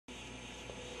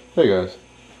Hey guys,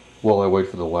 while I wait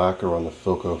for the lacquer on the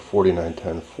Philco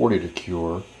 491040 to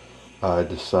cure, I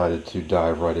decided to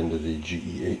dive right into the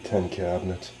GE810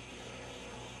 cabinet.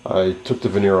 I took the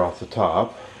veneer off the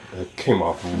top. It came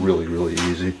off really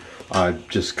easy. I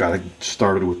just got it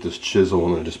started with this chisel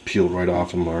and it just peeled right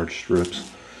off in large strips.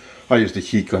 I used a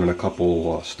heat gun in a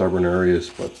couple stubborn areas,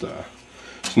 but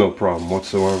it's no problem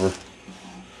whatsoever.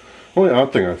 The only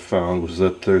odd thing I found was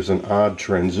that there's an odd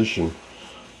transition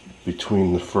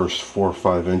between the first 4 or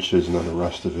 5 inches and then the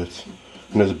rest of it.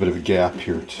 And there's a bit of a gap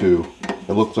here too.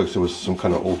 It looked like there was some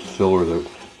kind of old filler that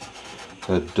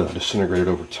had disintegrated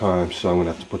over time, so I'm going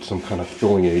to have to put some kind of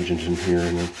filling agent in here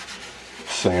and then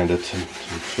sand it and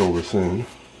fill this in.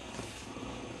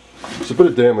 There's a bit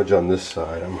of damage on this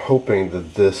side. I'm hoping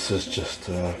that this is just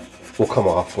will come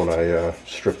off when I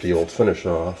strip the old finish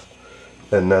off.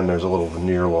 And then there's a little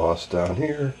veneer loss down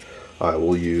here. I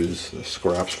will use the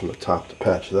scraps from the top to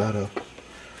patch that up.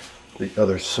 The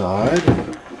other side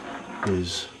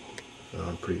is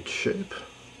in pretty good shape.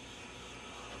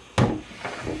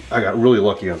 I got really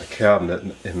lucky on the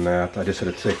cabinet in that I just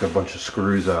had to take a bunch of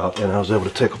screws out and I was able to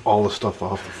take all the stuff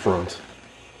off the front.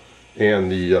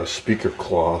 And the speaker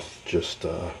cloth just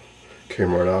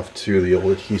came right off too. The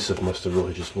old adhesive must have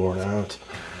really just worn out.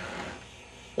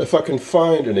 If I can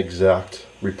find an exact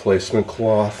replacement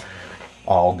cloth,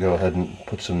 I'll go ahead and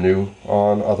put some new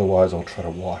on. Otherwise, I'll try to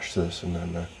wash this and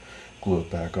then glue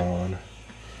it back on.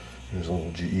 There's a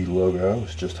little GE logo.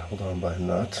 It's just held on by a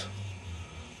nut.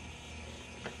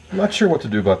 I'm not sure what to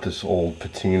do about this old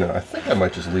patina. I think I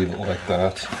might just leave it like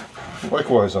that.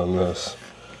 Likewise on this.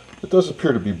 It does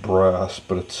appear to be brass,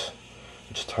 but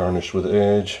it's tarnished with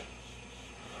age.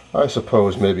 I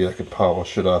suppose maybe I could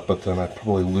polish it up, but then I'd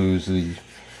probably lose the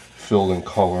filled-in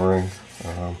coloring.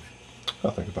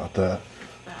 I'll think about that,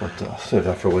 but I'll save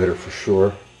that for later for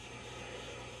sure.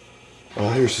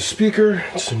 Here's the speaker.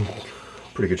 It's in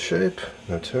pretty good shape,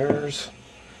 no tears.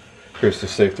 Here's the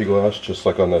safety glass, just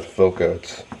like on that Philco.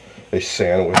 It's a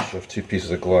sandwich of 2 pieces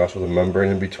of glass with a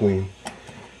membrane in between.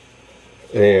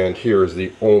 And here is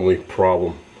the only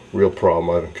problem, real problem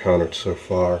I've encountered so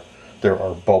far. There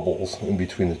are bubbles in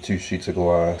between the 2 sheets of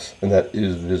glass, and that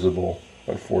is visible,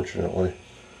 unfortunately.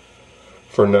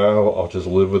 For now, I'll just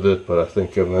live with it, but I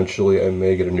think eventually I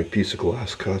may get a new piece of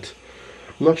glass cut.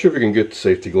 I'm not sure if you can get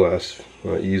safety glass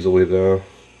easily though.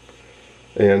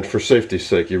 And for safety's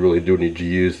sake, you really do need to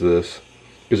use this,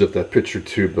 because if that picture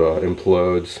tube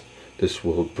implodes, this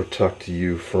will protect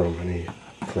you from any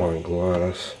flying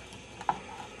glass.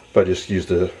 If I just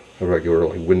used a regular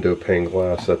window pane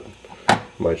glass, that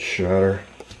might shatter.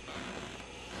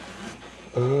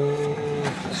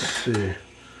 Let's see.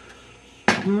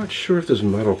 I'm not sure if this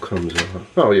metal comes out.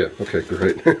 Oh yeah, okay,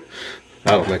 great.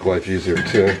 That'll make life easier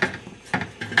too.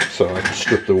 So I can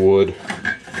strip the wood.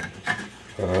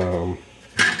 There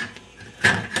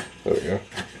we go.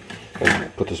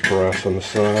 And put this brass on the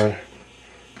side.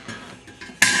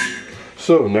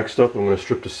 So next up I'm going to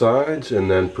strip the sides and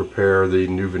then prepare the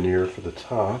new veneer for the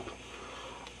top.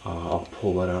 I'll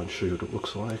pull that out and show you what it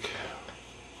looks like.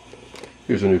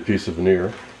 Here's a new piece of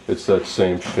veneer. It's that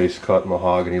same face cut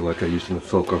mahogany like I used in the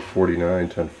Philco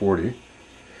 491040.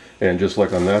 And just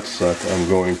like on that set, I'm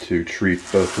going to treat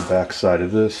both the back side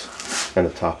of this and the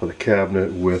top of the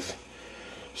cabinet with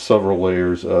several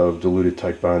layers of diluted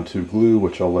tight bond 2 glue,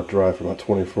 which I'll let dry for about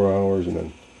 24 hours, and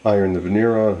then iron the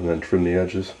veneer on and then trim the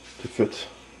edges to fit.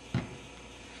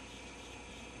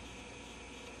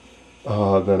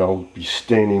 Then I'll be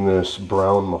staining this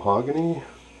brown mahogany.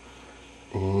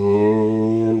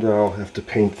 And I'll have to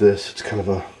paint this. It's kind of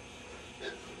a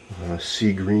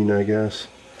sea green, I guess.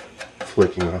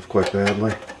 Flaking off quite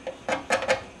badly.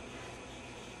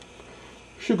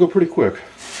 Should go pretty quick.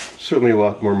 Certainly a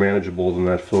lot more manageable than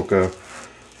that Philco.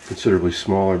 Considerably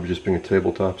smaller, but just being a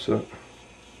tabletop set.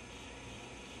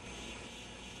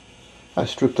 I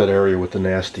stripped that area with the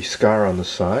nasty scar on the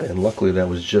side, and luckily that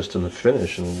was just in the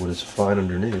finish and wood is fine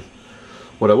underneath.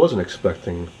 What I wasn't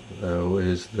expecting, though,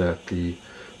 is that the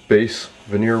base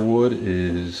veneer wood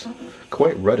is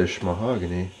quite reddish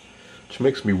mahogany, which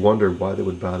makes me wonder why they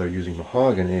would bother using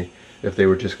mahogany if they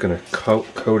were just going to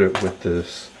coat it with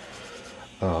this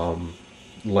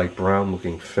light brown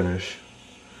looking finish.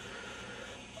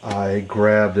 I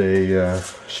grabbed a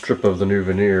strip of the new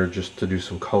veneer just to do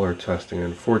some color testing, and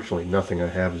unfortunately nothing I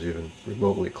have is even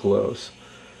remotely close.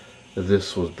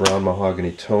 This was brown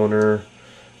mahogany toner.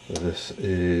 This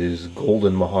is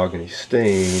golden mahogany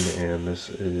stain, and this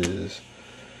is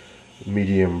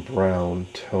medium brown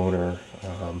toner.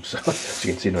 So as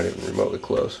you can see, not even remotely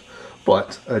close.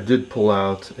 But I did pull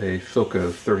out a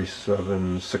Philco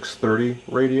 37630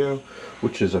 radio,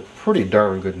 which is a pretty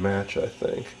darn good match, I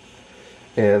think.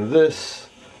 And this,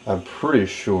 I'm pretty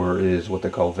sure, is what they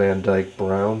call Van Dyke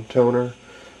Brown toner.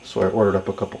 So I ordered up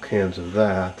a couple cans of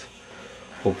that.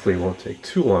 Hopefully it won't take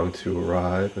too long to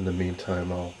arrive. In the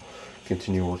meantime, I'll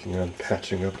continue working on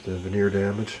patching up the veneer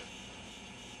damage.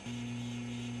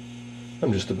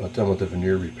 I'm just about done with the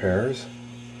veneer repairs.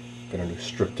 Got a new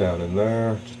strip down in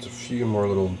there. Just a few more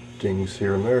little dings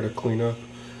here and there to clean up.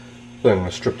 Then I'm going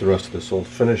to strip the rest of this old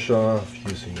finish off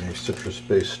using a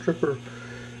citrus-based stripper.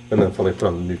 And then finally put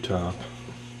on the new top.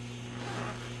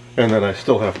 And then I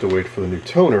still have to wait for the new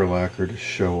toner lacquer to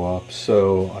show up.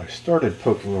 So I started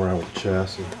poking around with the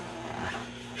chassis.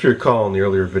 If you recall in the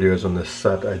earlier videos on this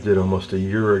set I did almost a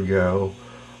year ago,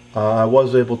 I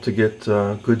was able to get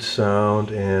good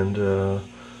sound and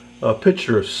a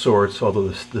picture of sorts, although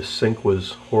the sync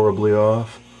was horribly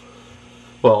off.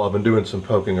 Well, I've been doing some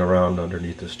poking around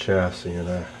underneath this chassis and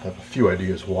I have a few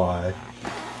ideas why.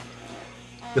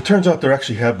 It turns out there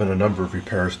actually have been a number of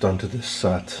repairs done to this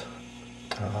set.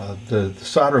 The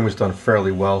soldering was done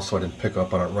fairly well, so I didn't pick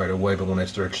up on it right away, but when I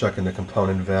started checking the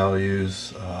component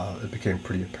values, it became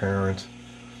pretty apparent.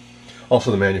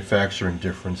 Also the manufacturing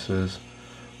differences.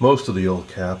 Most of the old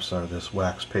caps are this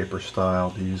wax paper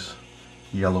style, these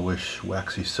yellowish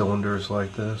waxy cylinders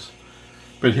like this.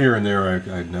 But here and there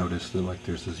I noticed that like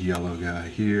there's this yellow guy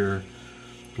here,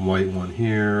 white one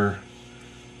here,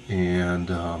 and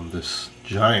this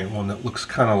giant one that looks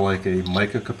kind of like a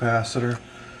mica capacitor,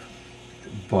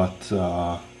 but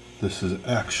this is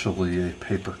actually a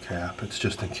paper cap. It's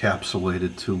just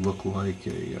encapsulated to look like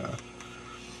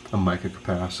a mica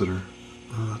capacitor.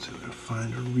 Let's see if I can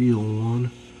find a real one.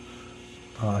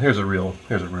 Here's a real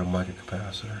mica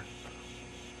capacitor.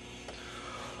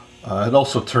 It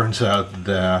also turns out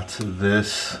that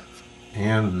this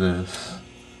and a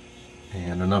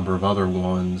number of other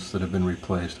ones that have been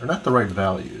replaced are not the right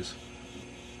values.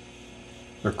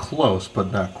 They're close,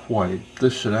 but not quite.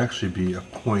 This should actually be a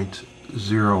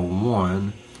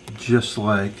 0.01, just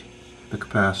like the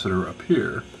capacitor up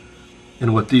here.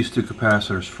 And what these two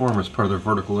capacitors form is part of their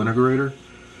vertical integrator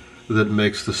that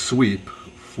makes the sweep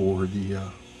for the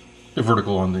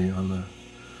vertical on the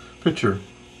picture.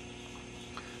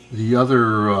 The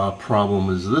other problem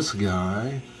is this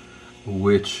guy,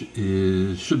 which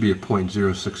should be a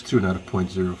 0.062, not a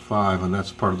 0.05, and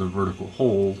that's part of the vertical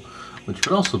hold, which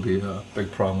could also be a big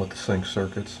problem with the sync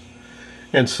circuits,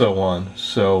 and so on.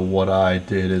 So what I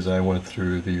did is I went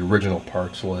through the original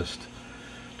parts list,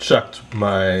 checked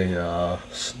my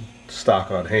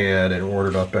stock on hand, and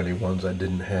ordered up any ones I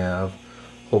didn't have.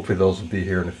 Hopefully those will be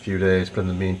here in a few days, but in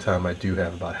the meantime I do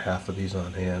have about half of these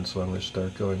on hand, so I'm going to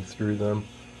start going through them.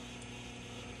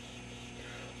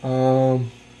 I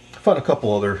found a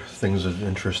couple other things of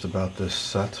interest about this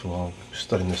set while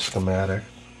studying the schematic.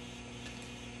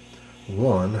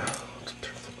 One, let's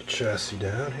turn the chassis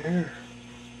down here.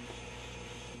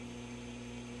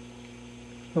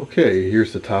 Okay,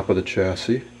 here's the top of the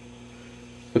chassis.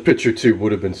 The picture tube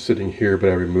would have been sitting here, but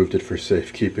I removed it for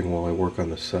safekeeping while I work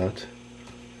on the set.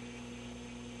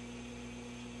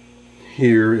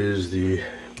 Here is the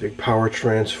big power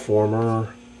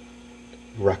transformer,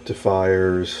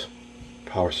 rectifiers,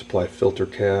 power supply filter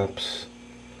caps,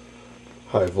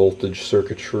 high voltage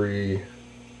circuitry,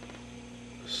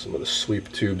 some of the sweep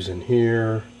tubes in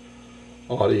here,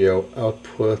 audio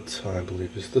output, I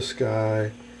believe is this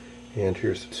guy, and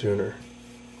here's the tuner.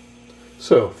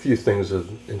 So, a few things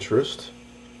of interest.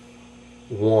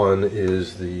 One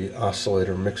is the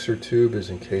oscillator mixer tube is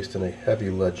encased in a heavy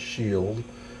lead shield.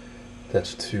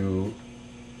 That's to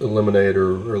eliminate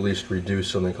or at least reduce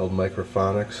something called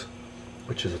microphonics,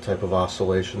 which is a type of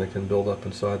oscillation that can build up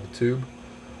inside the tube.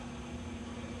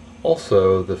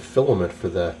 Also, the filament for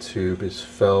that tube is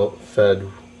fed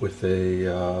with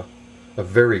a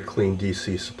very clean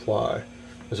DC supply.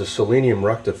 There's a selenium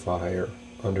rectifier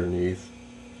underneath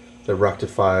that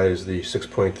rectifies the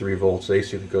 6.3 volts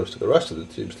AC that goes to the rest of the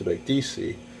tubes to make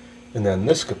DC. And then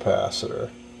this capacitor,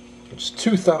 which is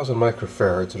 2,000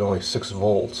 microfarads at only 6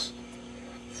 volts,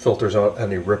 filters out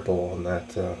any ripple, and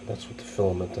that's what the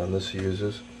filament on this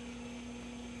uses.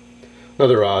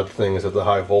 Another odd thing is that the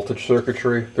high voltage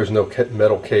circuitry, there's no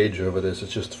metal cage over this,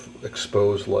 it's just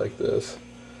exposed like this.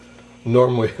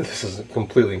 Normally this is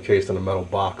completely encased in a metal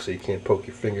box, so you can't poke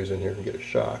your fingers in here and get a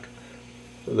shock.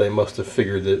 They must have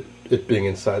figured that it being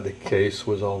inside the case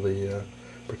was all the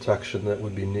protection that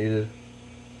would be needed.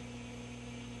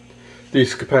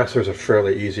 These capacitors are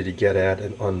fairly easy to get at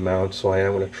and unmount, so I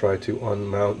am going to try to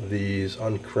unmount these,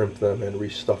 uncrimp them, and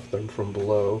restuff them from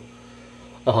below.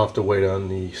 I'll have to wait on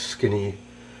the skinny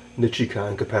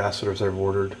Nichicon capacitors I've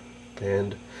ordered.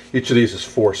 And each of these is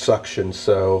 4 sections,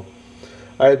 so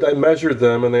I measured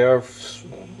them and they are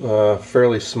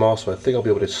fairly small, so I think I'll be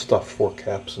able to stuff 4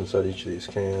 caps inside each of these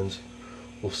cans.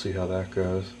 We'll see how that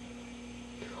goes.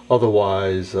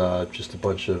 Otherwise, just a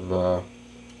bunch of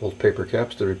old paper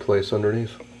caps to replace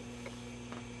underneath.